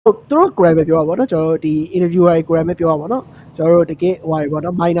သူတို့ grab ပဲပြောပါဘောနော်ကျွန်တော်တို့ဒီ interviewer grab ပဲပြောပါဘောနော်ကျွန်တော်တို့တကယ်ဟိုဘော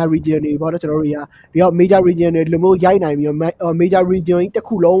နော် minor region တွေဘောနော်ကျွန်တော်တို့တွေက major region တွေလူမျိုးရိုက်နိုင်ပြီးတော့ major region ကြီးတစ်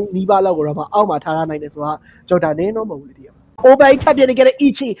ခုလုံးနီးပါးလောက်ကိုတော့အောက်မှာထားနိုင်တယ်ဆိုတာကျွန်တော်ဒါနည်းတော့မဟုတ်ဘူးလေဒီ Open ထပ်ပြနေကြတဲ့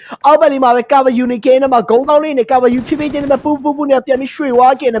Ichi အောက်ဘက်လေးမှာပဲ cover unit ကင်းနဲ့မှာဂုံတောင်းလေးနဲ့ cover u ဖြည်းဖြည်းချင်းနဲ့ပူပူနဲ့ပြန်ပြီးရွှေဝါ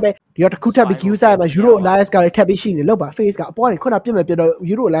ကင်းနဲ့ပဲဒီတော့တစ်ခုထပ်ပြီး queue ဆိုင်မှာ Euro Alliance ကလည်းထပ်ပြီးရှိနေလောက်ပါ FaZe ကအပေါ်ကနေခုနပြစ်မယ်ပြတော့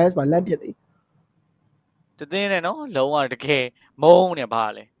Euro Alliance မှာလမ်းပြစ်နေတသိန်းနဲ့နော်လုံးဝတကယ်မုန်းနေပါ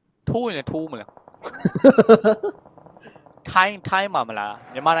လေထိုးရင်လည်းထိုးမလားထိုင်းမှာမလား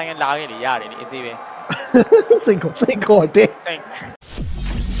မြန်မာနိုင်ငံလာခဲ့လေရတယ်လေအေးစေးပဲစိတ်ခေါ်တဲ့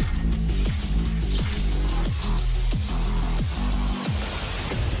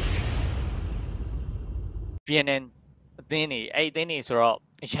VNN အသင်းနေအဲ့အသင်းနေဆိုတော့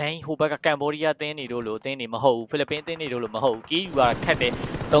အရင်ဟိုဘက်ကကမ်ဘောဒီးယားအသင်းနေတို့လို့အသင်းနေမဟုတ်ဘူးဖိလစ်ပင်းအသင်းနေတို့လို့မဟုတ်ဘူး KU ကခက်တယ်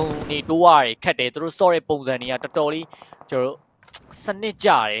သုံးနေတိုးရတယ်ခက်တယ်သူတို့ စော့တဲ့ပုံစံတွေကတော်တော်လေးကျွန်တော်စနစ်ကြ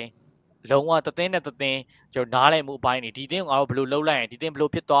တယ်လုံးဝတသင်းနဲ့တသင်းကျွန်တော်နားလည်မှုအပိုင်းနေဒီသင်းကိုငါတို့ဘယ်လိုလုပ်လိုက်ရင်ဒီသင်းဘယ်လို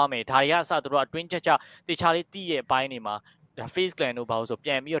ဖြစ်သွားမယ်ဒါတွေကအစသူတို့အတွင်းချက်တေချာလေးတီးရဲ့အပိုင်းတွေမှာဒါ FaZe clan တို့ဘာလို့ဆိုပြ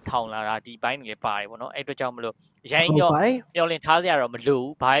န်ပြီးတော့ထောင်လာတာဒီပိုင်းတွေလည်းပါတယ်ပေါ့နော်အဲ့အတွက်ကြောင့်မလို့ရိုင်းရောမျောလင့်ထားစရာတော့မလို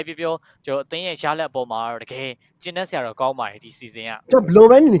ဘူးဘာပဲပြောကျွန်တော်အသင်းရဲ့ရှားလက်အပေါ်မှာတော့တကယ်ကျင်းတတ်စရာတော့ကောင်းပါတယ်ဒီ season ကကျွန်တော်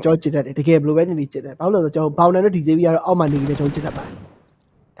ဘယ်လိုပဲနေကျွန်တော်ကျင်းတတ်တယ်တကယ်ဘယ်လိုပဲနေကျင်းတတ်ဘာလို့လဲဆိုတော့ကျွန်တော်ဘောင်နယ်နဲ့ဒီ JV ကတော့အောက်မှာနေနေကျွန်တော်ကျင်းတတ်ပါတယ်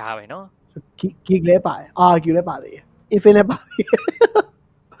ဒါပဲနော် gig လည်းပါတယ် RQ လည်းပါသေးတယ် infin လည်းပါသေးတယ်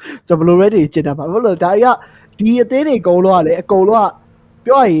ဆိုဘယ်လိုပဲနေကျင်းတတ်ပါဘာလို့လဲဒါတွေကဒီအသင်းတွေအကုန်လုံးကလည်းအကုန်လုံးက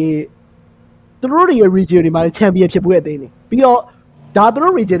ပြောရရင်သူတို့တွေရဲ့ region တွေမှာ champion ဖြစ်ဖို့အသင်းတွေပြီးတော့ဒါသူ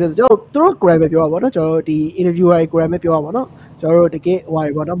တို့ region တွေကျွန်တော်သူတို့ grab ပဲပြောပါဘောနော်ကျွန်တော်တို့ဒီ interviewer grab ပဲပြောပါဘောနော်ကျွန်တော်တို့တကယ်ဟို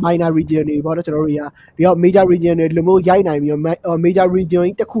ဘောနော် minor region တွေဘောနော်ကျွန်တော်တို့တွေက major region တွေလူမျိုးရိုက်နိုင်ပြီးတော့ major region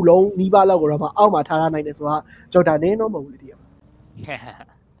ကြီးတစ်ခုလုံးနီးပါးလောက်ကိုတော့အောက်မှာထားနိုင်တယ်ဆိုတာကျွန်တော်ဒါနည်းတော့မဟုတ်ဘူးလေဒီက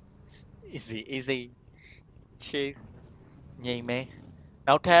easy ချေငိမ့်မဲ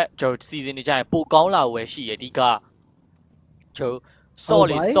နောက်ထပ်ကျွန်တော် season တွေကြာရင်ပိုကောင်းလာဝယ်ရှိရအဓိကကျွန်တော်စော့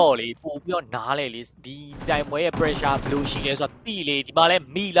လေပို့ပြီးတော့နားလေဒီတိုင်ပွဲရဲ့ pressure ဘယ်လိုရှိလဲဆိုတော့တိလေဒီမှာလဲ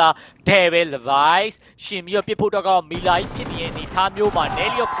မီလာဒဲပဲ device ရှင်ပြီးတော့ပြစ်ဖို့တော့ကတော့မီလာကြီးဖြစ်နေတဲ့အနေထားမျိုးမှာနဲ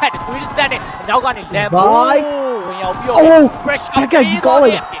လျော့ခတ်တွေးတက်နဲ့အနောက်ကနေလမ်ဘိုဝင်ရောက်ပြီးတော့ pressure ကကြီးကောင်းတ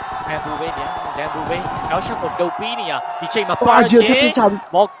ယ်လမ်ဘိုပဲညာလမ်ဘိုပဲနောက်ရှေ့ကိုလုတ်ပြီးနေရဒီချိန်မှာပါချင်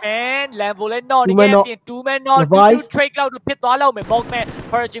မော့ကမန်လမ်ဘိုလဲတော့နေခဲ့ပြင်2 man not 2 trade လောက်ဖြစ်သွားလောက်မယ်မော့ကမန်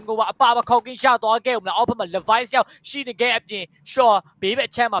ပါချင်ကိုကအပခေါက်ကင်းရှသွားခဲ့ဦးမလားအောက်ဖက်မှာ device ရောက်ရှိနေခဲ့အပြင် short ဘေးဘက်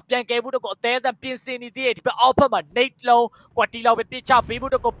အချမ်းမှာပြန်ကဲဖို့တော့ကိုအသေးအံပြင်ဆင်နေသေးတယ်ဒီဘက်အောက်ဖက်မှာ Nate လုံးကွာတီလောက်ပဲပြစ်ချပေး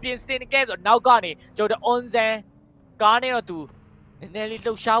ဖို့တော့ကိုပြင်ဆင်နေခဲ့ဆိုတော့နောက်ကနေကျွန်တော် on ဆန်ကားနဲ့တော့သူနည်းနည်းလေး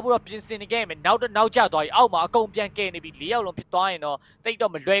လှုပ်ရှားဖို့တော့ပြင်ဆင်နေခဲ့မယ်နောက်ကျသွားပြီအောက်မှာအကုန်ပြန်ကဲနေပြီ၄ယောက်လုံးဖြစ်သွားရင်တော့တိတ်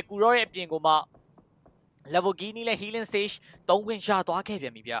တော့မလွယ်ကူတော့တဲ့အပြင်ကိုမှ Lamborghini နဲ့ Healing Sage 3 ခွင့်ရသွားခဲ့ပြ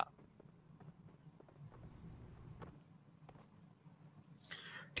န်ပြီဗျ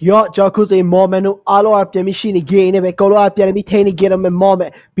ဒီတော့ကျွန်တော်ခုစိ moment တို့အားလုံးကပြန်ပြီးရှိနေ game နဲ့ပဲကိုလိုကပြန်ပြီးထိန်းနေကြတယ်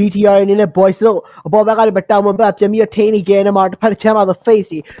moment BTR အနေနဲ့ boys တို့အပေါ်ဘက်ကလည်းတောင်ပေါ်ဘက်ကပြန်ပြီးထိန်းနေကြတယ်မှာတစ်ဖက်တစ်ချမ်းမှာဆို face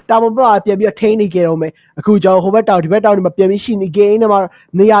ကြီးတောင်ပေါ်ဘက်ကပြန်ပြီးထိန်းနေကြတော့မယ်အခုကျွန်တော်ဟိုဘက်တောင်ဒီဘက်တောင်တွေမှာပြန်ပြီးရှိနေ game နဲ့မှာ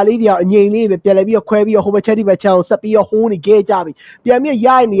နေရာလေးတွေအငြိမ်လေးပဲပြန်လဲပြီးခွဲပြီးဟိုဘက်ချက်ဒီဘက်ချက်ကိုဆက်ပြီးဟိုးနေကြကြပြီပြန်ပြီးရ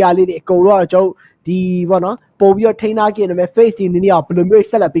ရနေရာလေးတွေအကုန်လုံးကကျွန်တော်ဒီဘောနော်ပို့ပြီးထိန်းထားကြတယ်မယ် face ဒီနည်းနည်းဘယ်လိုမျိုး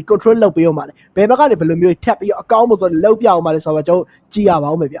ဆက်လက်ပြီး control လုပ်ပေးအောင်ပါလဲဘယ်ဘက်ကနေဘယ်လိုမျိုးထပ်ပြီးအကောင်းမို့ဆိုလောက်ပြအောင်ပါလဲဆိုတော့ကျွန်တော်ကြည့်ရပါ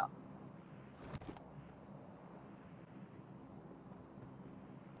အောင်မယ်ဗျ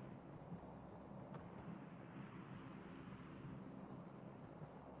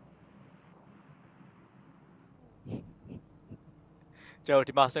ကျွန်တော်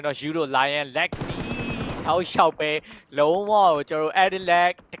ဒီမှာဆိုတော့ Euro Lion Lexi ထောက်လျှောက်ပဲလုံးဝကျွန်တော် Edit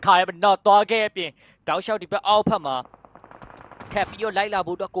Lag တခါလည်းတော့သွားခဲ့အပြင်တောက်လျှောက်ဒီဘက်အောက်ဖက်မှာထပ်ပြီးတော့လိုက်လာ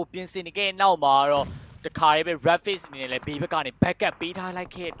ဖို့တော့ကိုပြင်ဆင်နေခဲ့နောက်မှာတော့တခါလေးပဲ red face အနေနဲ့လည်းဘေးဘက်ကနေ backup ပေးထားလို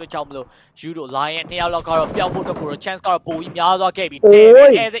က်ခဲ့အတွက်ကြောင့်မလို့ Euro Lion 2ယောက်လောက်ကတော့ပျောက်ဖို့တော့ကို chance ကတော့ပိုပြီးများသွားခဲ့ပြီတဲ့ပဲ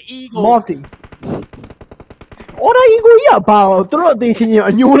as the ego Ora ego ရပါတော့သူတို့အသေးချင်းချင်း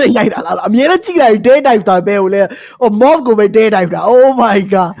အညိုးနဲ့ရိုက်တာလားအမြဲတမ်းကြည့်လိုက် day dive တာပဲဟိုလဲဟို mob ကိုပဲ day dive တာ oh my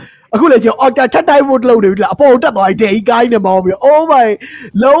god အခုလည်းကျွန်တော် order ထပ်တိုင်းဖို့လုပ်နေပြီလားအပေါ်တက်သွားပြီတဲ့ကြီးကိုင်းနဲ့မောင်းပြီး oh my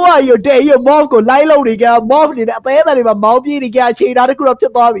လုံးဝရတဲ့ကြီး mob ကိုလိုက်လုပ်နေကြ mob နေတဲ့အသေးအံတွေမှာမောင်းပြေးနေကြအခြေထားတစ်ခုတော့ဖြ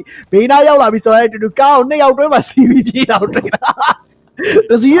စ်သွားပြီဘေးနားရောက်လာပြီဆိုတော့တူကားကို2ယောက်တွဲမှာစီးပြီးပြေးတာတွေ့တာ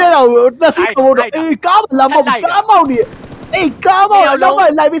တစည်းရတော့တက်စီးတော့အေးကားလာမောက်ကားမောက်နေ Hey, come on! Now my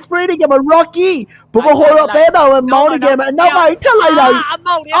life is pretty game Rocky. Bố hồi bé đâu mà máu đi game now my thắt lại.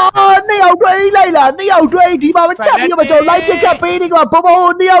 Neo Dre lại là Neo Dre đi mà chắc như mà cho life cái bé đi mà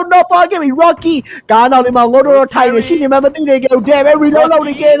bố Neo no bao game Rocky. Cả nào thì mà ngồi đó thay để xin mà mình đi game damn every low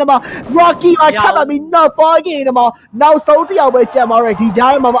đi game mà Rocky mà chắc là mình no bao game mà now số thì ông bây giờ mà rồi đi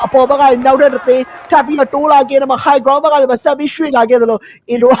giải mà bỏ bao cái now đó thì chắc bị tổ la game mà high ground bao cái mà sao bị suy la game rồi.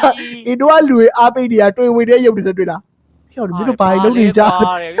 Indo lùi áp đi à tôi về đây dùng được là. Theo được biết bài lâu đi ra,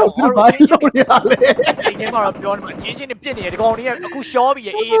 theo biết bài lâu đi ra lên. Anh em màပြောmà chiến chiến biết này, con này, aku show bị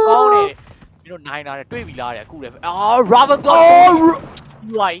vậy, con này, nó này này,တွေ့ပြီလားတဲ့အခုလေRaven Glow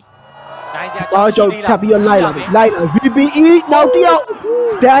လိုက်တော့ကျွန်တော်ထပ်ပြီးလိုက်လာ VBE နောက်တစ်ယောက်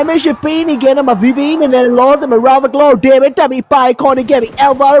damage ပေးနေကြတယ်မှာ VBE နဲ့ loss မှာ Raven Glow David တက်ပြီးပိုင် corner ခဲ့ပြီး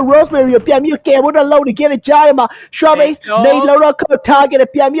Alvaro Rosemary ကိုပြန်ပြီးကယ်ဖို့တော့လုပ်နေခဲ့တဲ့ကြားထဲမှာ Strawberry နေလောက်တော့ target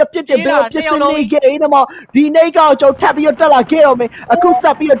ပြန်ပြီးပြစ်တယ်ဘယ်ပြစ်စနေခဲ့တယ်မှာဒီနေ့ကတော့ကျွန်တော်ထပ်ပြီးတက်လာခဲ့တော့မယ်အခုဆ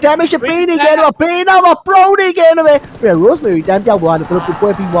က်ပြီး damage ပေးနေကြတယ်မှာဘေးနားမှာ pro နေခဲ့တယ်ပဲ Rosemary တန်းပြောက်သွားတယ်ဘယ်လိုပွဲ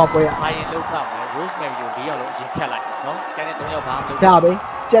ပြီးသွားပွဲอ่ะ ဘာရင်လောက်ခါမယ် Rosemary ကို၄ယောက်လုံးအရင်ဖြတ်လိုက်နော်ကျန်တဲ့၃ယောက်ဘာမှမလုပ် ဒါပဲ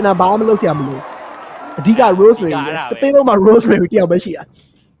ကျန်တာဘာမှမလုပ်စရာမလိုအဓိက Rosemary တသိန်းလုံးမှာ Rosemary တယောက်ပဲရှိတာ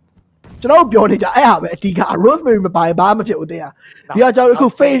ကျွန်တော်ပြောနေကြအဲ့ဟာပဲအဓိက Rosemary မပါရင်ဘာမှမဖြစ်ဘူးတဲ့ဟာဒီကကျွန်တော်အခု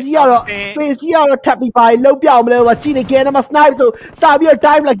FaZe ကတော့ ထပ်ပြီးပါလောက်ပြောင်းမလဲဟိုကြည့်နေခဲ့တယ်မှာ snipe ဆိုစပြီးတော့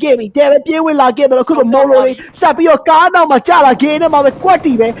dive လာခဲ့ပြီတဲပဲပြေးဝင်လာခဲ့တယ်လို့အခုမိုလိုလေးဆက်ပြီးတော့ကားနောက်မှာကြာလာခဲ့နေမှာပဲကွက်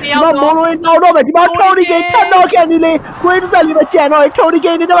တီပဲဒီမှာမိုလိုလေးနောက်တော့ပဲဒီမှာ Tony Game ထပ်တော့ခဲ့နေလေကွေးတက်လေးပဲကြံတော့ Tony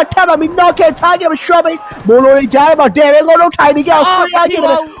Game နေတော့ထပ်တော့ပြီး knock ခဲ့ထားခဲ့ Strawberry မိုလိုလေးကြားမှာတဲပဲငုံတော့ထိုင်နေကြအောင် spray ရခဲ့တ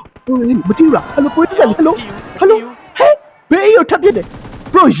ယ်မကြည့်ဘူးလားဟယ်လိုကွေးတက်လေးဟယ်လိုဟဲ့ဘေးရထပ်ပြစ်တယ်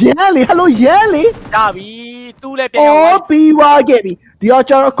bro ရဲလေ hello ရဲလေဒါပြီသူ့လည်းပြန်ရောက်သွားပြီးွားခဲ့ပြီဒီတော့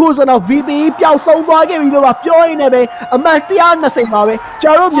ကျွန်တော်အခုဆိုတော့ VP ပျောက်ဆုံးသွားခဲ့ပြီလို့ပါပြောရင်းနဲ့ပဲအမှတ်120ပါပဲကျွ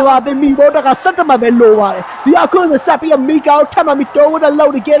န်တော်တို့မြန်မာပြည်မိဘတက17မှတ်ပဲလိုပါတယ်ဒီအခုဆိုဆက်ပြီးမီကောထပ်မှမီတိုးဝတ်လော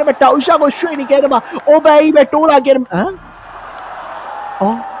က်နေခဲ့တယ်မတောက်ရှောက်ကိုရွှေ့နေခဲ့တယ်မှာ over ပဲတိုးလာခဲ့တယ်ဟမ်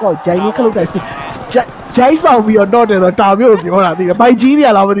ဂျိုင်းလေးခလုတ်တယ်ဂျိုင်းဆောင်ပြီးတော့တယ်ဆိုတာမျိုးပြောတာသိတယ်ဘိုင်ကြီးနေရ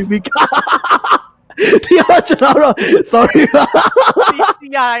လားမသိဘူးဒီတော့ကျွန်တော်တို့ sorry ပါစီ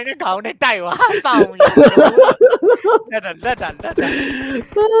ရတိုင်းနဲ့ခေါင်းနဲ့တိုက်သွားစောင်းလက်တာ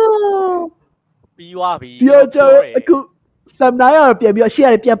ပြီးွားပြီဒီတော့ကျွန်တော်အခု Sam 9ကတော့ပြန်ပြီးတော့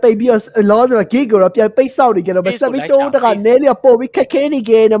share ပြန်ပိတ်ပြီးတော့ loss ဆိုတော့ gate ကိုတော့ပြန်ပိတ်ဆောက်နေကြတော့ဆက်ပြီးတိုးတကနဲလေးပို့ပြီးခက်ခဲနေ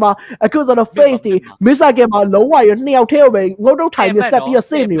ကြတယ်မှာအခုဆိုတော့ face တွေ miss ခဲ့မှာလုံးဝရနှစ်ယောက်ထဲကိုပဲငုတ်တုတ်ထိုင်ပြီးဆက်ပြီးတော့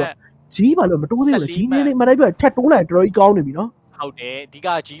စင့်နေပါကြီးပါလို့မတိုးသေးဘူးကြီးနေလေးမလိုက်ပြီးထက်တိုးလိုက်တော်တော်ကြီးကောင်းနေပြီနော်ဟုတ်တယ်ဒီက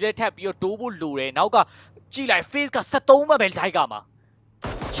ကြီးလက်ထပ်ပြီးတော့တိုးဖို့လိုတယ်နောက်ကကြည့်လိုက် face က73မှတ်ပဲလိုက်ကမှာ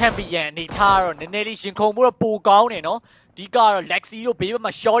champion အနေထားတော့နည်းနည်းလေးရှင်ခုန်ဖို့တော့ပိုကောင်းတယ်နော်ဒီကတော့ Lexi တို့ဘေးဘက်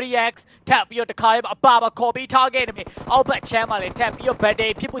မှာ Shorty X ထပ်ပြီးတော့တခါလေးအပါခေါ်ပြီးထားခဲ့တယ်အောက်ဘက်ချမ်းမှာလည်းထပ်ပြီးတော့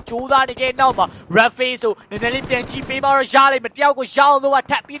battle ဖြစ်ဖို့ကြိုးစားနေခဲ့နောက်မှာ Red Face ဆိုနည်းနည်းလေးပြန်ကြည့်ပေးမှတော့ရလိမ့်မယ်တယောက်ကိုရအောင်လို့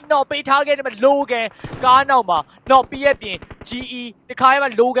ထပ်ပြီး knock ပေးထားခဲ့တယ် Logan ကားနောက်မှာ knock ပြီးရဲ့ပြင် GE တခါလေးမှာ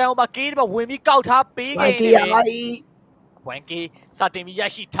Logan ဟိုမှာ Gate မှာဝင်ပြီးကောက်ထားပေးခဲ့တယ်1K စတင်ပြီးရ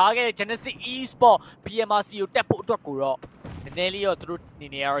ရှိထားခဲ့တဲ့ Genesis Esport PMSL ကိုတက်ဖို့အတွက်ကိုတော့နည်းနည်းလေးတော့သူတို့နေ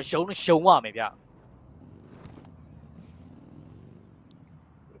နေရတော့ရှုံးရမယ်ဗျ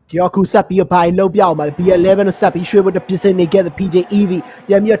ဒီအခုဆက်ပြီးဘိုင်လုံးပြောက်မှာ B11 နဲ့ဆက်ပြီးရွှေ့ဖို့တပြစ်စင်နေခဲ့တဲ့ PJ EV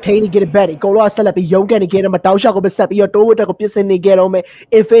ပြန်ပြီးထိန်းနေခဲ့တဲ့ bat အကုန်လုံးဆက်လက်ပြီးရုံးကန်နေခဲ့တဲ့မှာတောက်လျှောက်ကိုပဲဆက်ပြီးတိုးဖို့တက်ကိုပြစ်စင်နေခဲ့တော့မယ်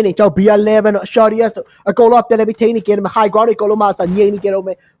Infinity ကြောင့် B11 နဲ့ Shorty S အကုန်လုံးပြန်လည်းပြီးထိန်းနေခဲ့တဲ့မှာ high ground တွေအကုန်လုံးမှာဆက်ငြိမ်နေခဲ့တော့မ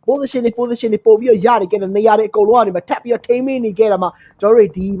ယ် position တွေပို့ပြီးရနေခဲ့တဲ့နေရာတွေအကုန်လုံးကနေမှာထပ်ပြီးထိန်းမိနေခဲ့တာမှာကျွန်တော်တို့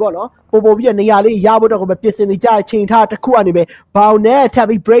ဒီပေါ့နော်ပို့ပြီးနေရာလေးရဖို့တော့ကိုပဲပြစ်စင်နေကြချိန်ထားတစ်ခုကနေပဲဘောင်နဲ့ထပ်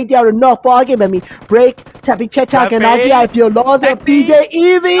ပြီး break down နဲ့ knock ပွားခဲ့မယ် break ထပ်ပြီးချက်ကန်လာကြပြ loss PJ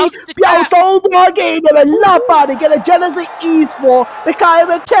EV ပျောက်ဆုံးသွားခဲ့တယ်ပဲလာပါနေခဲ့တဲ့ Genesis Esport တခါ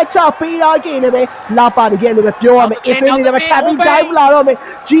ပဲချက်ချပေးထားခဲ့တယ်ပဲလာပါနေခဲ့လို့ပဲပြောရမယ် Infinity လည်းထပ်ပြီး dive လာတော့မယ်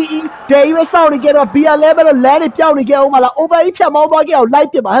GE David စောင့်နေခဲ့တော့ B11 တော့ land တွေပြောင်းနေခဲ့အောင်မလား over ဖြတ်မောင်းသွားခဲ့အောင်လိုက်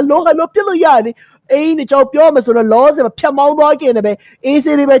ပြပါ hello ပြစ်လို့ရတယ်လေအေးနေကျွန်တော်ပြောမယ်ဆိုတော့ loss မှာဖြတ်မောင်းသွားခဲ့တယ်ပဲ AC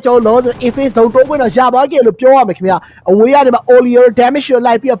လေးပဲကျွန်တော် loss Infinity ဇုံတိုးခွင့်တော့ရပါခဲ့လို့ပြောရမယ်ခင်ဗျာအဝေးကနေမှာ Oliver damage ကို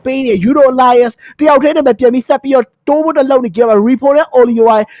လိုက်ပြီးပေးနေ Euro Alliance တယောက်တည်းနဲ့ပဲပြန်ပြီးဆက်ပြီးတော့တိုးဖို့တော့လုပ်နေကြပါ report နဲ့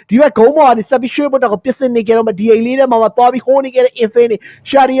Oliver ဒီဘက်ဂုံးပေါ်ကနေဆက်ပြီးရွှေ့ဖို့တော့ပြစ်စင်နေကြတော့ဒီအိမ်လေးထဲမှာသွားပြီးဟိုးနေခဲ့တဲ့ Infinity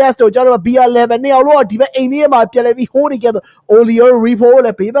Shadias တို့ကျွန်တော် B11 နဲ့အောင်လို့ဒီဘက်အိမ်လေးထဲမှာပြန်လဲပြီးဟိုးနေခဲ့တော့ Oliver report လ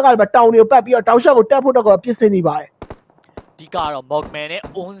ည်းဘေးဘက်ကမှတောင်တွေကိုပတ်ပြီးတော့တောက်လျှောက်ကိုတက်ဖို့တော့ပြစ်စင်နေပါတယ်ဒီကတော့ Mogman နဲ့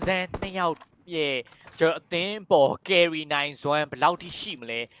Onzan နှစ်ယောက်ရဲ့ကျွန်တော်အသင်းပေါ် carry နိုင်စွမ်းဘယ်လောက်ထိရှိမ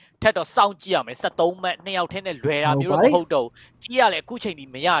လဲထက်တော့စောင့်ကြည့်ရမယ်73မှတ်နှစ်ယောက်ထဲနဲ့လွယ်တာမျိုးတော့မဟုတ်တော့ကြီးရလဲအခုချိန်ဒီ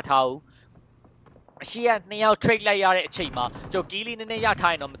မရထားဘူး ရှေ့က2ယောက် trade လိုက်ရတဲ့အချိန်မှာကျွန်တော်ကီလီနည်းနည်းရ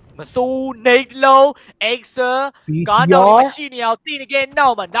ထားရင်တော့မစိုး Nate လုံး Exer ကားနောက်မရှိနေအောင်တီနေခဲ့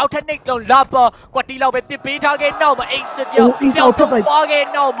နောက်မှာနောက်ထပ် Nate လုံးလာပါကွက်တီလောက်ပဲပစ်ပေးထားခဲ့နောက်မှာ Exer ပြောင်းဆုံးသွားခဲ့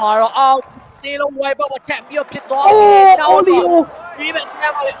နောက်မှာတော့အောင်ဒီလုံး wipe ပေါ်ထပ်ပြီးတော့ဖြစ်သွားခဲ့နောက်မှာဒီ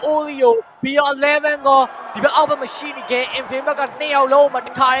ဘက်ထဲမှာလေ Olio BR11 ကိုဒီဘက်အောက်ဘက်မရှိနေခဲ့ Infinite က2ယောက်လုံးမှာ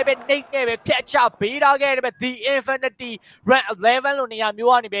တခါလေးပဲ Nate နဲ့ပဲဖြတ်ချပေးထားခဲ့တယ်ပဲ The Infinity Rank 11လို့နေရာ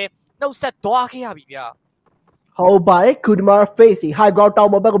မျိုးကနေပဲနှုတ်ဆက်သွားခဲ့ရပြီဗျာဟုတ်ပါတယ်ခုဒီမှာ FaZe high ground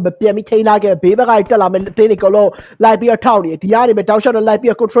တောင်ပေါ်ဘက်ကိုပြန်ပြီးထိန်းထားခဲ့ဘေးဘက်ကတက်လာမယ်အသေးလေးကလုံးလိုက်ပြီးတော့ထောက်နေဒီကနေပဲတောက်ရှော့တော့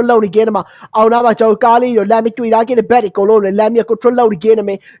လိုက်ပြီးတော့ control လုပ်နေခဲ့တယ်မှာအောင်နာမှာကျွန်တော်ကားလေးရောလမ်းပြီးတွေ့ထားခဲ့တဲ့ back ကိုလုံးလည်းလမ်းပြီး control လုပ်နေခဲ့တယ်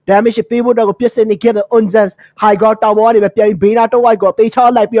မယ် damage ပေးဖို့တော့ကိုပြစ်စင်နေခဲ့တဲ့ Unzens high ground တောင်ပေါ်ကနေပဲပြန်ပြီးဘေးနာတော့ဝိုက်ကိုတေးချော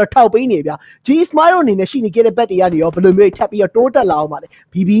လိုက်ပြီးတော့ထောက်ပေးနေဗျာ G Smile အနေနဲ့ရှိနေခဲ့တဲ့ back တွေကနေရောဘယ်လိုမျိုးထပ်ပြီးတော့တိုးတက်လာအောင်ပါလဲ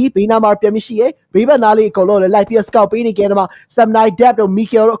BB ဘေးနာမှာပြန်ပြီးရှိရဲ့ဘေးဘက်နားလေးအကုန်လုံးလည်းလိုက်ပြီး scout ပေးနေခဲ့တယ်မှာ Samnai Depth တို့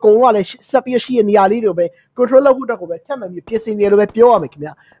Mikel တို့အကုန်လုံးကလည်းဆက်ပြီးရှိရဲ့နေရာလေးတွေပဲ control လုပ်ဖို့တော့ကိုပဲထပ်မှန်ပြီးပြစ်စင်နေလို့ပဲပြောရမယ်ခင်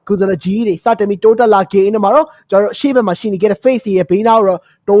ဗျာခုဆိုတော့ G တွေစတင်ပြီးတိုးတက်လာခဲ့နေမှာတော့ကျွန်တော်ရှေ့ဘက်မှာရှိနေခဲ့တဲ့ FaZe ရဲ့ဘေးနာတော့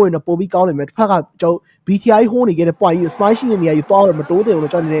တိုးဝင်တော့ပို့ပြီးကောင်းနေမယ်တစ်ဖက်ကကျွန်တော် BTI ဟိုးနေခဲ့တဲ့ point ကြီး smile ရှိနေနေရာကြီးသွားတော့မတိုးသေးဘူးလို့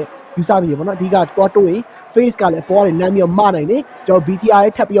ကျွန်တော်နေယူဆပြီးရပါတော့အဓိကသွားတိုးရင် FaZe ကလည်းအပေါ်ကနေလမ်းပြီးတော့မနိုင်တယ်ကျွန်တော် BTI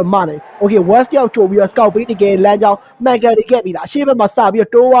ထပ်ပြီးတော့မနိုင် Okay West တယောက်ချိုးပြီးတော့ scout ပေးတကယ်လမ်းကြောင်းမှန်ကန်နေခဲ့ပြီလားအရှေ့ဘက်မှာစပြီးတော့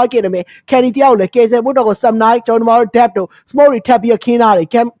တိုးသွားခဲ့တယ်မယ် Kenny တယောက်လည်းကယ်ဆယ်ဖို့တော့ကို Sam Night ကျွန်တော်တို့ Depth တို့ Smoke တွေထပ်ပြီးတော့ခင်းထားတယ်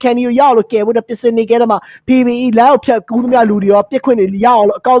Kenny ကိုရောက်လို့ကယ်ဖို့တော့ပြစ်စင်နေခဲ့တယ်မှာ PBE လမ်းကိုဖြတ်ကူးသမျှလူတွေရောပြစ်ခွင့်တွေရအောင်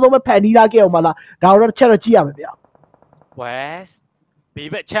လို့အကောင်းဆုံးပဲဖန်တီးထားခဲ့အောင်မလားဒါတော့တစ်ချက်တော့ကြည့်ရမယ်ဗျာ West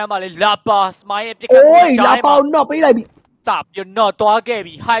ဘေးဘက်ချမ်းမှာလေလာပါ Smile ရဲ့ပြစ်ခတ်မှုကြားမှာလာပါတော့ပေးလိုက်ပြီစပြတော့သွား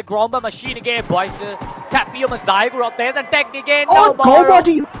ခဲ့ပြီ high ground ဘက်မှာရှိနေခဲ့ boys ထပ်ပြီးတော့မဇိုင်းကိုတော့တဲတဲ့ technique နောက်မှာ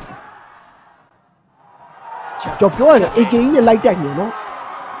ကျွန်တော်ပြောရတယ် AK နဲ့လိုက်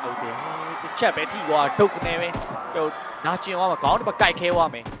တက်နေနော်ဟုတ်တယ်တစ်ချက်ပဲထိသွားဒုတ်ကနေပဲဟိုနာကျင်သွားမှာခေါင်းတစ်ပတ်ကြိုက်ခဲသွား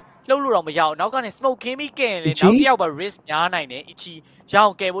မယ်လှုပ်လို့တော့မရအောင်နောက်ကနေ smoke ခင်းပြီးကင်လေနောက်တစ်ယောက်ပဲ risk များနိုင်တယ် Ichi ရအော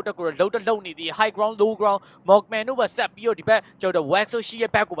င်ကယ်ဖို့တက်ကိုလှုပ်တက်လှုပ်နေသေး high ground low ground Mogman တို့ပဲဆက်ပြီးတော့ဒီဘက်ကျွန်တော် wax ရှိရဲ့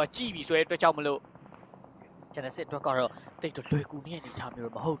ဘက်ကိုပါကြည့်ပြီးဆိုတဲ့အတွက်ကြောင့်မလို့ကျွန်တော်စစ်အတွက်ကတော့တိတ်တော့လွယ်ကူနေအနေထား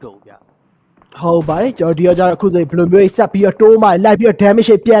မျိုးမဟုတ်တော့ဘူးဗျဟုတ်ပါတယ်ကျွန်တော်ဒီတော့ကျတော့အခုဆိုဘယ်လိုမျိုးဆက်ပြီးတော့တိုးမှလိုက်ပြီးတော့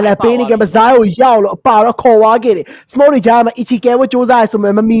damage ပြန်လဲပေးနေကြမစားကိုရောက်လို့အပါတော့ခေါ်သွားခဲ့တယ် smoke တွေကြားမှာ ichi ကဲဝစူးစမ်းရဆိုမှ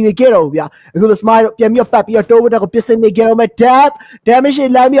မမီနေခဲ့တော့ဘူးဗျာအခုဆို smile ပြန်ပြီးတော့ပတ်ပြီးတော့တိုးဖို့တော့ပြစ်စင်နေကြတော့မဲ့ death damage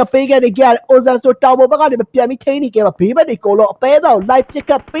လိုက်ပြီးတော့ပေးခဲ့နေကြတယ် ozan ဆိုတောင်ပေါ်ဘက်ကနေပြန်ပြီးထိန်းနေကြမှာဘေးဘက်တွေကိုတော့အသေးတော့ live pick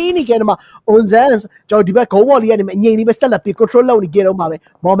up ပေးနေကြတယ်မှာ ozan ကျွန်တော်ဒီဘက်ဂုံးဘော်လေးကနေအငိမ့်လေးပဲဆက်လက်ပြီး control လုပ်နေကြတော့မှာပဲ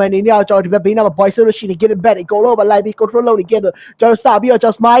moment နေเนี่ยကျွန်တော်ဒီဘက်ဘေးနားမှာ boys လို့ရှိနေကြတဲ့ back အကုန်လုံးပဲ live ပြီး control လုပ်နေကြတော့ကျွန်တော်စပြီးတော့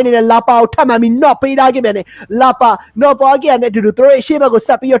ကျွန်တော် smile နေတဲ့ လာပါကိုထပ်မှန်ပြီး not ပေးထားခဲ့ပြန်တယ်လာပါ not ပွားခဲ့တဲ့တူတူတို့ရဲ့ရှေ့ဘက်ကိုဆ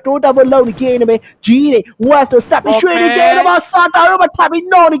က်ပြီးတော့တိုးတက်ဖို့လုပ်နေကြနေမယ် G တွေ West တို့ဆက်ပြီးရွှေ့နေကြတော့မှာစာတာတို့မထပ်ပြီး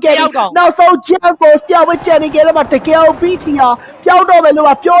not နေကြတယ်နောက်ဆုံး Jam Force တယောက်ပဲကျန်နေကြတယ်မှာတကယ် BTR ပြောင်းတော့မယ်လို့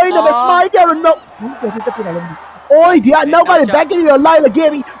ပြောရင်းနဲ့ smile တယောက်တော့ not ဘူးတက်ပြလာလို့အိုးဒီကနောက်ကနေ back ကနေတော့လိုက်လာ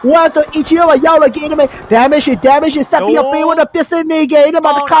ခဲ့ပြီ West တို့ Ichiro ကရောက်လာခဲ့နေမယ် damage ဆက်ပြီးပေးဖို့တော့ပြစ်စင်နေကြတယ်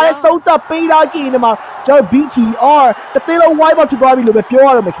မှာတခါလဲသုံးသက်ပေးထားကြည့်နေမှာကျွန်တော် BTR တသေးလုံး wipe out ဖြစ်သွားပြီလို့ပဲပြောရ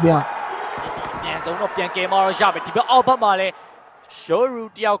တော့မယ်ခင်ဗျာပြန်ဆုံးတော့ပြန်ကဲမတော့ရမယ်ဒီဘက်အောက်ဘက်မှာလဲ Shoru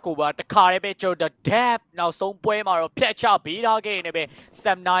တယောက်ကိုပါတခါလေးပဲကျွန်တော် depth နောက်ဆုံးပွဲမှာတော့ဖြတ်ချပေးထားခဲ့နေပဲ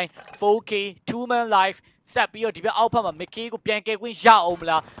Sam9 4K 2man live ဆက်ပြီးတော့ဒီဘက်အောက်ဘက်မှာ Mickey ကိုပြန်ကဲခွင့်ရအောင်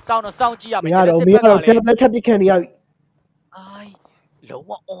မလားစောင့်ကြည့်ရမယ်မရတော့ထပ်ပြခံနေရပြီ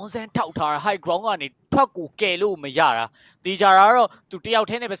အိုင်လုံးဝ on zen ထောက်ထားတာ high ground ကနေထွက်ကိုကယ်လို့မရတာတေချာတာတော့သူတယောက်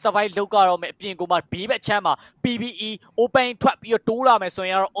တည်းနဲ့ပဲ survive လုပ်ကြတော့မယ်အပြင်ကိုမှဘေးဘက်ချမ်းမှာ PBE open ထွက်ပြီးတော့တိုးလာမယ်ဆို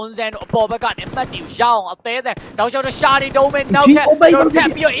ရင်ကတော့ on zen တို့အပေါ်ဘက်ကနေအမှတ်တွေရအောင်အသေးအံတောက်လျှောက်တော့ရှာနေတုံးမယ်နောက်ထပ်ကျွန်တော်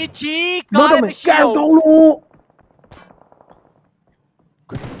ထပ်ပြီးတော့ Ichi ကားလည်းမရှိတော့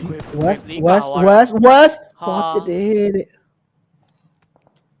West ဘာဖြစ်တယ်တဲ့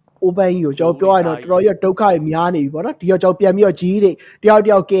open ကိုကျွန်တော်ပြောရရင်တော့တော်တော်ရဒုက္ခတွေများနေပြီပေါ့နော်ဒီတော့ကျွန်တော်ပြန်ပြီးတော့ G တွေတ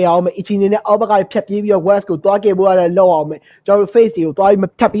ယောက်ကဲအောင်မယ် Ichi နေနဲ့အောက်ဘက်ကဖြတ်ပြေးပြီးတော့ West ကိုသွားကဲဖို့ရတယ်လောက်အောင်မယ်ကျွန်တော် FaZe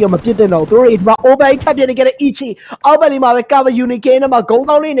ကိုသွားပြီးထပ်ပြီးတော့မပြစ်တင်တော့သူတို့တွေဒီမှာ open ထပ်ပြနေကြတဲ့ Ichi အောက်ဘက်လေးမှာပဲ cover unit ကဲနေမှာဂုံ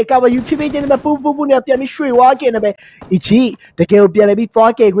တောင်းလေးနဲ့ cover u ဖြည်းဖြည်းချင်းနဲ့ပူနဲ့ပြန်ပြီးရွှေ့ဝါးကဲနေပဲ Ichi တကယ်ကိုပြန်လ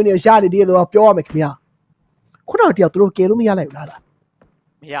ည်းပြီးသွားကဲခွင့်တွေရနေတယ်လို့ပြောရမယ်ခင်ဗျာခုနကတယောက်သူတို့ကဲလို့မရလိုက်ဘူးလား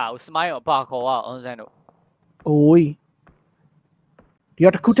မရဘူး smile အပါခေါ်က on zen တို့အိုးဒီ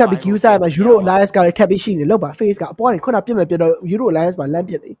တော့တစ်ခုထပ်ပြီး queue ဆိုင်မှာ Euro Alliance ကလည်းထပ်ပြီးရှိနေလောက်ပါ FaZe ကအပေါ်ကနေခုနပြစ်မယ်ပြတော့ Euro Alliance မှာလ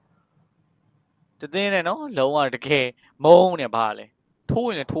မ်းပြစ်နေတသိန်းနဲ့နော်လုံးဝတကယ်မုန်းနေပါလေထိုး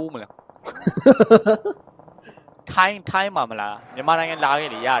ရင်လည်းထိုးမလားထိုင်းမှာမလားမြန်မာနိုင်ငံလာခဲ့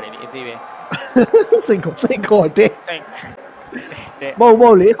လေရတယ်လေအသေးပဲစိတ်ခေါ်တဲ့မဟု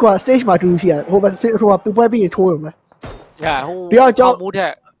တ်လေကွာ stage မှာတူရှိရဟိုမှာပွဲပြီးထိုးရမယ်ညာဟိုဒီတော့ကြောက်မိုးထ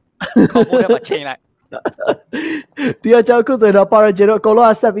က်ခေါင်းမိုးထက်မှာချိန်လိုက် ဒီကကြောက်ခုဆိုတော့ Paragen တို့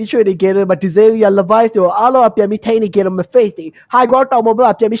အကုန်လုံးကဆက်ပြီးရွှေ့နေကြတယ်မှာ Xavier Levice တို့အားလုံးကပြန်ပြီးထိန်းနေကြတယ်မှာ Face တွေ High Ground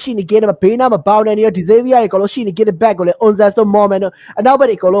တောင်ပေါ်မှာပြန်ပြီးရှိနေကြတယ်မှာဘေးနားမှာ Bound နေရ Xavier တွေအကုန်လုံးရှိနေကြတယ် Back ကိုလည်း Onzas တို့ Moment တို့အနောက်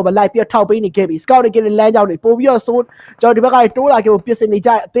ဘက်တွေအကုန်လုံးမှာလိုက်ပြီးထောက်ပေးနေခဲ့ပြီ Scout တွေလမ်းကြောင်းတွေပို့ပြီးတော့ဆိုကျွန်တော်ဒီဘက်ကတိုးလာခဲ့ဖို့ပြင်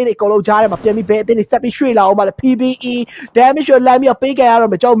ဆင်နေကြတယ်အသင်းတွေအကုန်လုံးကြားထဲမှာပြန်ပြီးဘဲအသင်းတွေဆက်ပြီးရွှေ့လာအောင်ပါလေ PBE damage ကိုလမ်းပြီးပေးကြ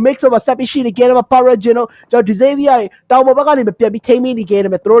ရတော့မယ်ကျွန်တော် mix မှာဆက်ပြီးရှိနေကြတယ်မှာ Paragen တို့ကျွန်တော် Xavier တွေတောင်ပေါ်ဘက်ကနေပြန်ပြီးထိန်းမိနေကြတ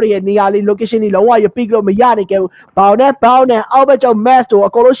ယ်မှာသူတို့တွေရဲ့နေရာလေး location တွေလုံးဝရ pick လို့မရနိုင်ခဲ့ဘူး Bound နဲ့အောက်ဘက်ကျွန်တော် mass တို့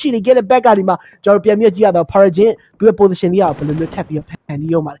အကုန်လုံးရှိနေခဲ့တဲ့ back ကနေမှကျွန်တော်ပြန်ပြီးကြည့်ရတော့ Paragen သူ့ရဲ့ position ကြီးကဘယ်လိုမျိုးထပ်ပြီးဖန်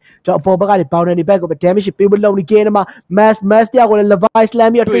ပြီးရောမှာကျွန်တော်အပေါ်ဘက်ကနေ bound နေ back ကို damage ပေးဖို့လုပ်နေခဲ့တယ်မှာ mass တယောက်ကိုလည်း Levi slam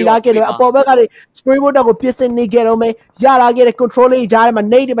ပြီးတွေ့လာခဲ့တယ်အပေါ်ဘက်ကနေ spray board ကိုပြစ်စင်နေခဲ့တော့မယ်ရလာခဲ့တဲ့ control လေးကြားထဲမှာ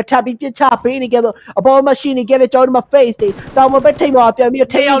nade တွေမှာထပ်ပြီးပြစ်ချပေးနေခဲ့တော့အပေါ်မှာရှိနေခဲ့တဲ့ကျွန်တော်တို့မှာ face တွေတောင်ဘက်ထိပ်မှာပြန်ပြီး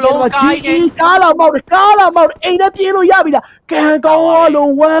ထိပ်ရောက်လုံး GE ကားလာမောက်အိမ်နဲ့ပြေးလို့ရပြီလားကန်ကော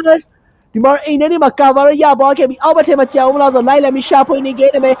င်းလို့ West ဒီမှာအိမ်ထဲမှာ cover ရသွားခဲ့ပြီအောက်ဘက်ထဲမှာကြောင်မလားဆိုလိုက်လက်ပြီးရှာဖွေနေခဲ့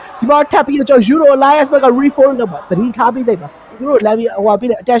တယ်မယ်ဒီမှာထပ်ပြီးတော့ Euro Alliance ဘက်က reform လုပ်ပါတတိထားပြီးလိုက်ပါသူတို့လမ်းပြီးဟိုပြီး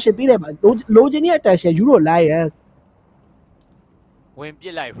တဲ့ attention ပေးလိုက်ပါလိုချင်တဲ့ attention Euro Alliance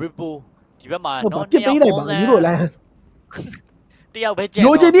ဝင်ပြစ်လိုက် Rippo ဒီဘက်မှာနော်ပြစ်ပေးလိုက်ပါ Euro Alliance တယောက်ပဲကျန်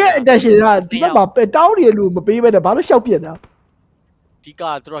လိုချင်တဲ့ attention ကဒီဘက်မှာတောင်းနေလို့မပေးဘဲနဲ့ဘာလို့ရှောက်ပြစ်တာဒီ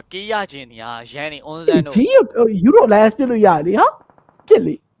ကသူတို့ကေးရခြင်းနေရရန်နေ Onzan တို့ Euro Alliance ပြစ်လို့ရတယ်ဟာပြစ်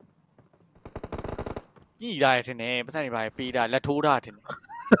လေညှိထားရတဲ့နဲ့ပတ်စံတွေပါပေးတာလက်ထိုးထားတဲ့နဲ့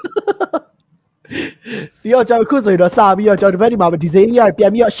ပြီးတော့ကျွန်တော်ခုဆိုရင်တော့စာပြီးတော့ကျွန်တော်ဒီဘက်ဒီမှာ design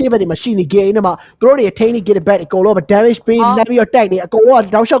ရပြန်ပြီးတော့ရှေ့ဘက်တွေမှာရှိနေ game တွေမှာသူတို့တွေထိန်းနေ get back အကုန်လုံး damage ပေးလက်ပြီးတော့ tag နေ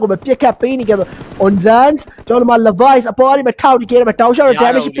အကုန်လုံးတောက်ရှော့ကိုပြစ်ခတ်ပေးနေကြတော့ on dance ကျွန်တော်ဒီမှာ Levice အပေါ်ဒီမှာထောက်နေ get မှာတောက်ရှော့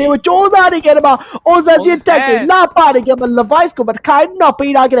damage ပေးဖို့စ조사နေ get မှာ on dance တက်တယ်လာပါနေ get မှာ Levice ကိုမခိုင်းတော့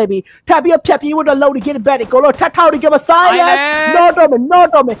ပေးထားခဲ့ပြီထပ်ပြီးဖြတ်ပြေးဖို့တော့လုပ်နေ get back အကုန်လုံးထပ်ထောက်နေ get မှာ silence not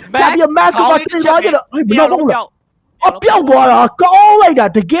on me ထပ်ပြီး mask ကိုတင်သွားကြတော့ဘယ်တော့ဘူးလားအပြောက်သွားတာကောင်း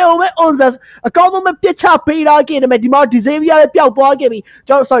လိုက်တာတကယ်ပဲ Onzas အကောင်းဆုံးပဲပြစ်ချပေးထားခဲ့တယ်ဒီမှာ Xavier လည်းပျောက်သွားခဲ့ပြီ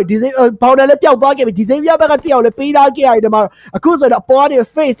ကျွန်တော် sorry Boundary လည်းပျောက်သွားခဲ့ပြီ Xavier ဘက်ကတယောက်လည်းပေးထားခဲ့ရတယ်ဒီမှာအခုဆိုတော့အပေါ်ကနေ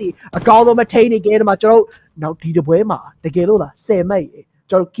face ကြီးအကောင်းဆုံးပဲထိနေခဲ့တယ်မှာကျွန်တော်နောက်ဒီတပွဲမှာတကယ်လို့လား10မိတ်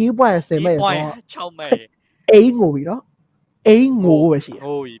ကျွန်တော် key point 10မိတ်ဆိုတော့6မိတ်အိမ်ငိုပြီနော်အိမ်ငိုပဲရှိ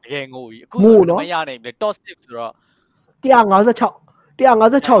ငိုပြီတကယ်ငိုပြီအခုဆိုတော့မရနိုင်ဘူး top 6ဆိုတော့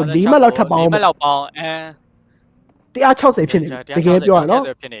156 4မှတ်လောက်ထပ်ပေါင်း4မှတ်လောက်ပေါင်း160ဖြစ်နေတကယ်ပြော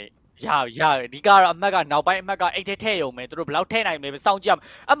ရနော်ဖြစ်နေရဒီကတော့အမှတ်ကနောက်ပိုင်းအမှတ်ကအိတ်ထဲရုံပဲသူတို့ဘယ်လောက်ထဲနိုင်မလဲစောင့်ကြည့်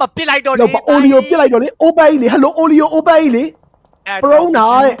အောင်အမှပစ်လိုက်တော့လေအိုလီယိုပစ်လိုက်တော့လေအိုပိုင်လေဟယ်လိုအိုလီယိုအိုပိုင်လေ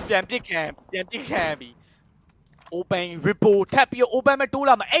ပရုံးနာတဲ့ပြန်ပစ်ခံပြီ open report ထပ်ပြီး open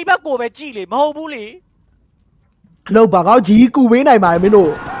မတိုးလာမအိမ်ဘက်ကိုပဲကြည့်လေမဟုတ်ဘူးလေလောက်ပါကောင်းကြီးကူပေးနိုင်ပါတယ်မ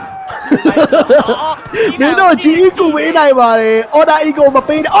င်းတို့မင်းတို့ကြီးကူပေးနိုင်ပါတယ် order ego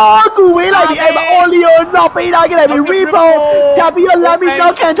မပေးအော်ကူပေးလိုက်ပြီအဲ့မှာ olio တော့ပေးထားခဲ့တယ် repo ထပ်ပြီးတော့ let me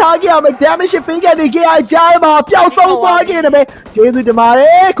တော့ခံထားခဲ့ရမယ် damage ပေးခဲ့နေကြအကြိုင်းမှာပျောက်ဆုံးသွားခဲ့တယ်ပဲကျေးဇူးတင်ပါတ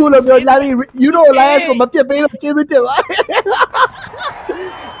ယ်ခုလိုမျိုး let me Euro Alliance ကိုမပြစ်ပေးလို့ကျေးဇူးတင်ပါတယ်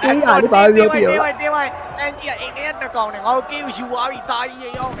အေးအားပါပြောပြရောတင်းဝိုင်းအန်ကြီးကအိမ်ထဲကနှစ်ကောင်နဲ့ငါတို့ကေးကိုယူသွား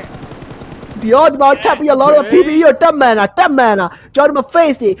ပြီတာကြီးရေရောက်နေဒီတော့ဒီမှာထပ်ပြီးတော့ lot of PPE ကိုတက်မှန်တာကျွန်တော်ဒီမှာ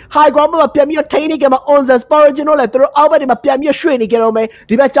face တွေ high ground မှာပြန်ပြီးတော့ထိန်းနေကြမှာ Onzas Paragen တို့လည်းသူတို့အောက်ဘက်တွေမှာပြန်ပြီးရွှေ့နေကြတော့မယ်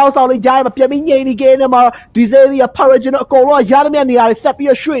ဒီဘက်ကြောင်းဆောင်လေးကြားထဲမှာပြန်ပြီးငြိမ်နေကြနေမှာ Xavier Paragen တို့အကုန်လုံးရသမျှနေရာတွေဆက်ပြီး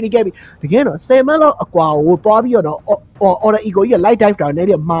ရွှေ့နေခဲ့ပြီတကယ်တော့10မှတ်လောက်အကွာကိုသွားပြီးတော့ order ego ကြီး light dive တာ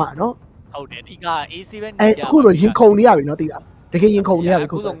နဲ့လည်းမှားနော်ဟုတ်တယ်အဓိက AC ပဲနေရအခုလိုရင်ခုန်နေရပြီနော်တိလားတကယ်ရင်ခုန်နေရပြီ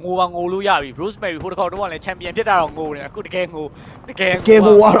အခုဆိုငိုပါငိုလို့ရပြီ Rosemary ဟိုတစ်ခေါက်တော့လည်းချန်ပီယံဖြစ်တာတော့ငိုတယ်အခုတကယ်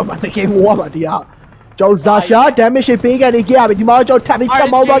ငိုရတော့ပါတကယ်ငိုရပါဒီဟာကျော်ဇာရှာ damage ပေးခဲ့နေကြပြီဒီမှာကျော်ထပ်ပြီးချက်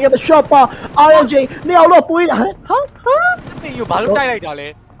မောင်းသွားခဲ့တဲ့ shot ပါ RNG နှစ်ယောက်တော့ပွေးတာဟာဒီကိုဘာလို့တိုက်လိုက်တာ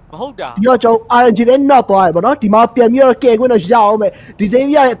လဲမဟုတ်တာဒီတော့ကျော် RNG နဲ့ knock သွားတယ်ဗောနော်ဒီမှာပြန်ပြီးတော့ကယ်ခွင့်တော့ရအောင်မယ်ဒီ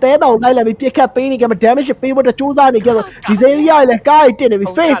Xavierရဲ့အသေးတောင်လိုက်လာပြီးပြစ်ခတ်ပေးနေကြမှာ damage ပေးဖို့တော့စူးစမ်းနေကြတော့ဒီXavierရဲ့လည်းကားရီတက်နေပြီ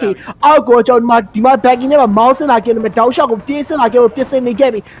face ကြီးအောက်ကိုကျော်ဒီမှာ backing နဲ့မှာ mouse ဆင်လာခဲ့တယ်တောက်ရှော့ကိုပြေးဆင်လာခဲ့ဖို့ပြစ်စင်နေခဲ့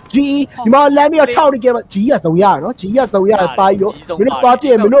ပြီ GE ဒီမှာလမ်းပြီးတော့ထောက်နေခဲ့မှာ GE ကစုံရရနော် GE ကစုံရပါရောမင်းတို့သွားပြ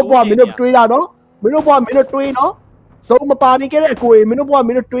ည့်မင်းတို့ဘွားမင်းတို့တွေးတာနော်မင်းတို့ဘွားမင်းတို့တွေးနော်စုံမပါနေခဲ့တဲ့အကိုကြီးမင်းတို့ဘွားမ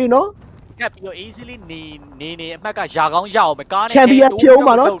င်းတို့တွေးနော်ကပ်ပြီးတော့ easily နေအမှတ်ကရာကောင်းရအောင်ပဲကားနဲ့ champion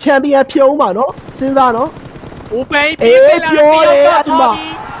ဖြုံးပါနော် champion ဖြုံးပါနော်စဉ်းစားနော် open ပြေးလာ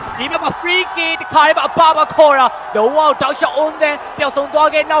ဒီမှာ free kick တခါလေးအပါခေါ်တာလုံးဝတောက်ရှောက် on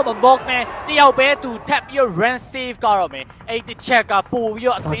တဲ့ပျောက်ဆုံးသွားခဲ့နောက်မှာ Mogman တယောက်ပဲသူထပ်ပြီးတော့ run save ကတော့မယ်အဲ့ဒီချက်ကပို့ပြီး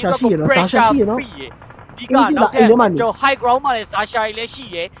တော့အသိတော့ pressure ပြီးရဒီကနောက်ထပ်ကျွန်တော် high ground မှာလည်း Sasha ကြီးလည်း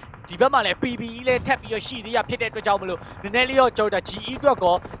ရှိရယ် ဒီဘက်မှာလည်း PBE လည်းထပ်ပြီးရှိသေးရဖြစ်တဲ့အတွက်ကြောင့်မလို့နည်းနည်းလေးတော့ကျွန်တော် GE အတွက်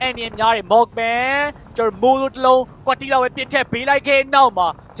ကောအန်နီများတွေ Mogman ကျွန်တော်မိုးလို့တလုံးကွက်တီလောက်ပဲပြစ်ထက်ပေးလိုက်ခဲ့နောက်မှာ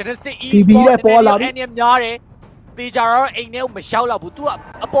ကျွန်တော်စစ် PBE နဲ့ပေါ်လာပြီ အန်နီများတယ်တေချာတော့အိမ်ထဲကိုမရောက်တော့ဘူးသူက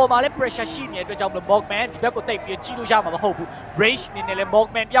အပေါ်မှာလည်း pressure ရှိနေတဲ့အတွက်ကြောင့်မလို့ Mogman ဒီဘက်ကိုတိတ်ပြီးကြီးလို့ရမှာမဟုတ်ဘူး range နေနဲ့လည်း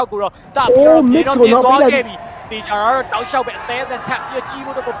Mogman တယောက်ကိုတော့စပြီးတော့မြင်သွားခဲ့ပြီတေချာတော့တောက်လျှောက်ပဲအသေးအံထပ်ပြီးကြီး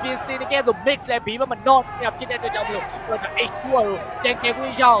လို့တော့ပြင်ဆင်နေခဲ့ဆို mix လည်းဘေးဘက်မှာ not ဖြစ်တဲ့အတွက်ကြောင့်မလို့တော့ H2 ကတော့ပြန်ကယ်ခွ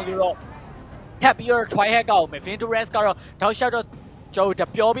င့်ရအောင်လို့တော့ထပ်ပြီးတော့ try hack ကောက်မယ် Venturance ကတော့တောက်လျှောက်တော့ကျွန်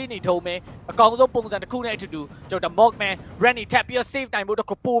တော်ပြောပြီးနေထုံးမယ်အကောင်ဆုံးပုံစံတစ်ခုနဲ့အတူတူကျွန်တော် Mogman Randy ထပ်ပြီးတော့ save နိုင်ဖို့တော့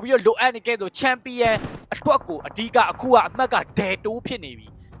ပို့ပြီးတော့လိုအပ်နေခဲ့ဆို champion အတွက်ကိုအဓိကအခုကအမှတ်ကဒဲတိုးဖြစ်နေပြီ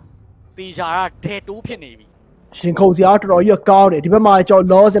တေချာကဒဲတိုးဖြစ်နေပြီရှင်ခုံစရာတော်တော်ကြီးကောင်းတယ်ဒီဘက်မှာကျွန်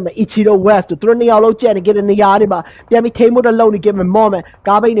တော် loss မှာ Ichiro West တို့သူတို့နှစ်ယောက်လုံးကြက်နေကြတဲ့နေရာတွေမှာပြန်ပြီးထိန်းဖို့တော့လုံနေကြမယ် moment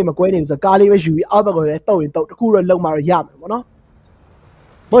ကားပိတ်နေမကွဲနေဘူးဆိုကားလေးပဲယူပြီးအောက်ဘက်ကိုလည်းတုတ်ရင်တုတ်တခုတော့လုံမှာတော့ရမယ်ပေါ့နော်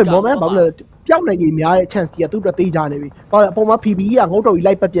ဘယ် moment ဘာလို့ပြောင်းနိုင်ကြီးများတဲ့ chance ကြီးကသူ့အတွက်သေးကြနေပြီ။ဘာလို့အပေါ်မှာ PBE ကငုတ်တော်ကြီး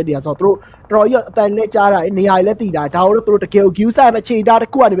လိုက်ပတ်ပြက်နေတာဆိုတော့သူတို့တော်ကြီးအတန်လဲကြားတာနေရာလည်းတည်တာဒါတို့သူတို့တကယ်ကို queue ဆိုင်မှာခြေတာတ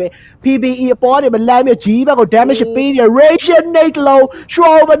စ်ခုကနေပဲ PBE အပေါ်ကနေမလမ်းမြ G ဘက်ကို damage ပေးနေ ration nate low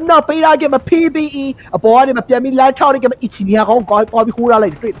show မနော်ပေးတာကမှ PBE အပေါ်ကနေမပြန်ပြီးလမ်းထောက်နေကမှ Ichiro ကောင်းပေါ်ပြီးခိုးလာလို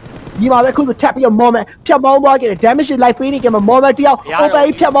က်တွေ့ဒီမှာပဲခုဆို tap ပြီး moment ဖြတ်မောင်းသွားခဲ့တယ် damage လိုက်ပေးနေကမှ moment တယောက် over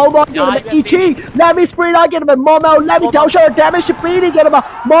ဖြတ်မောင်းသွားခဲ့တယ် Ichi let me spray လာခဲ့တယ် moment let me down shot damage ပေးနေခဲ့တယ်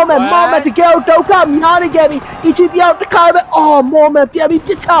moment တကယ်ဒုက္ခများနေခဲ့ပြီ Ichi တယောက်တစ်ခါပဲ moment ပြန်ပြီး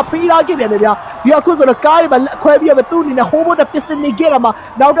ပြစ်ချပေးလာခဲ့တယ်ဗျာဒီအခုဆိုတော့ကားတွေမှာခွဲပြီးတော့သူ့အနေနဲ့ home ဘတ်ပစ္စည်းနေခဲ့တာမှာ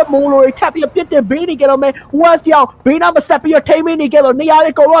နောက်တော့မိုးလိုတွေထပ်ပြီးပြစ်တင်ပေးနေကြတော့မယ် West တယောက်ဘေးနားမှာဆက်ပြီးထိမ့်မနေခဲ့တော့နေရာ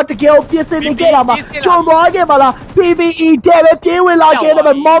တွေကောင်တော့တကယ်ကိုပစ္စည်းနေခဲ့တာမှာကျွံသွားခဲ့ပါလား PBE တဲ့ပဲပြေးဝင်လာခဲ့တယ်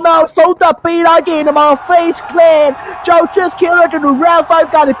moment ဆုံးသက်ပေးလာခဲ့တယ်မှာ FaZe clan ကျောက်စစ် killer တူ round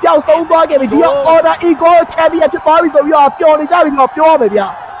 5ကနေပျောက်ဆုံးသွားခဲ့ပြီဒီက order equal champion ဖြစ်သွားပြီဆိုပြီးတော့ပျော်နေကြပြီတော့ပြောရမယ်ဗျာ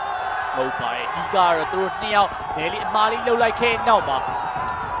ဟုတ်ပါတယ်အဓိကတော့သူတို့နှစ်ယောက်နယ်လေးအမားလေးလှုပ်လိုက်ခဲ့နောက်မှာ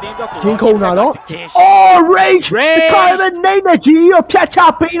ရင်ခုန်တာနော် rage ဒီကားနဲ့နေနဲ့ကြီးကိုဖြတ်ချ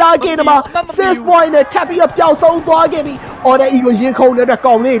ပေးလာခဲ့တယ်မှာ 6 point နဲ့ထပ်ပြီးတော့ပျောက်ဆုံးသွားခဲ့ပြီ order equal ရင်ခုန်တဲ့အတွက်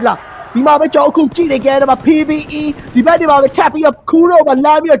ကောင်းလေးလားဒီမှာပဲကျွန်တော်အခုကြည့်နေကြတယ်မှာ PBE ဒီဘက်ဒီမှာပဲထပ်ပြီးတော့ခူးတော့မှာလ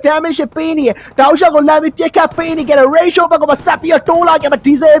မ်းပြီးတော့ damage ပေးနေရတောက်ရှော့ကိုလမ်းပြီးပြက်ခတ်ပေးနေကြတယ် ratio ဘက်ကမှဆက်ပြီးတော့တိုးလာကြမှာ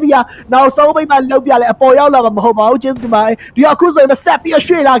diesel ပြီးနောက်ဆုံးပိတ်မှလောက်ပြလဲအပေါ်ရောက်လာမှာမဟုတ်ပါဘူးကျေးဇူးတင်ပါတယ်ဒီအခုဆိုရင်ဆက်ပြီးတော့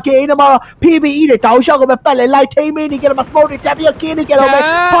ရွှေ့လာခဲ့နေမှာ PBE တွေတောက်ရှော့ကိုပဲပတ်လဲလိုက်ထိန်းပေးနေကြတယ်မှာ smoke တွေတက်ပြီးတော့ကင်းနေကြတော့မယ်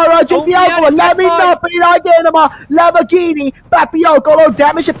Paragon တယောက်ကိုလမ်းပြီးတော့ပေးလာခဲ့နေမှာ Lamborghini ပတ်ပြီးတော့ကိုလို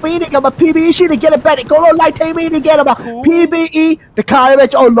damage ပေးနေကြမှာ PBE ရှိနေကြတဲ့ဘက်ကိုလိုလိုက်ထိန်းပေးနေကြတယ်မှာ PBE တခါလေးပဲ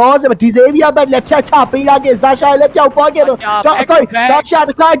ကျွန်တော် loss ဒီဇေးဗီယာဘက်လည်းဖြတ်ချပေးလာခဲ့ဇာရှာလည်းပျောက်သွားခဲ့တော့ကျွန်တော် sorry ဇာရှာ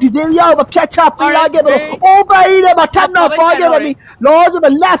တခါဒီဇေးဗီယာကိုဖြတ်ချပေးလာခဲ့တော့ over နဲ့မထပ်တော့သွားခဲ့ပါပြီ loss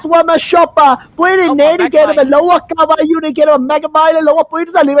မှာ last one man shopper ပွေးနေနေခဲ့တယ်လောက cover ယူနေခဲ့တော့ mega mile လည်းလောကပွေးတ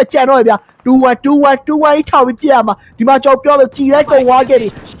စ်စက်လေးပဲကျန်တော့ရဗျာ2-1ထောက်ပြီးပြရမှာဒီမှာကျွန်တော်ပြောမယ်ကြည်လိုက်ကုန်သွားခဲ့ပြီ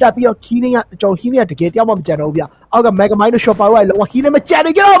တက်ပြီးတော့ healing ကကျွန်တော် healing ကတကယ်တယောက်မှမကျန်တော့ဘူးဗျာအောက်က mega mile နဲ့ shopper ကလောက healing မကျန်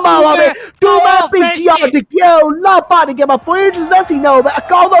နေကြတော့မှာပါပဲ2-man pitch ရတကယ်လောက်ပါနေကြမှာပွေးတစ်စက်စီတော့ပဲအ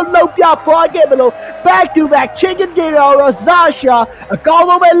ကောင်းဆုံးလောက်ပြပွားခဲ့တယ်လို့ back to back chicken dinner ရော Zasha အကောင်း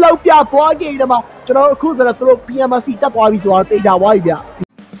ဆုံးပဲလောက်ပြပွားခဲ့တယ်မှာကျွန်တော်အခုဆိုတော့သူတို့ PMSL တက်သွားပြီဆိုတော့တေးကြသွားပြီဗျာ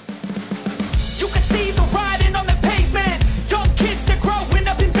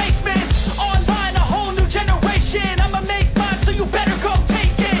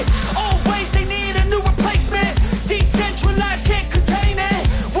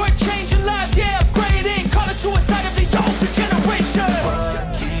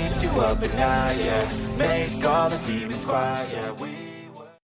But now, yeah, make all the demons quiet, yeah.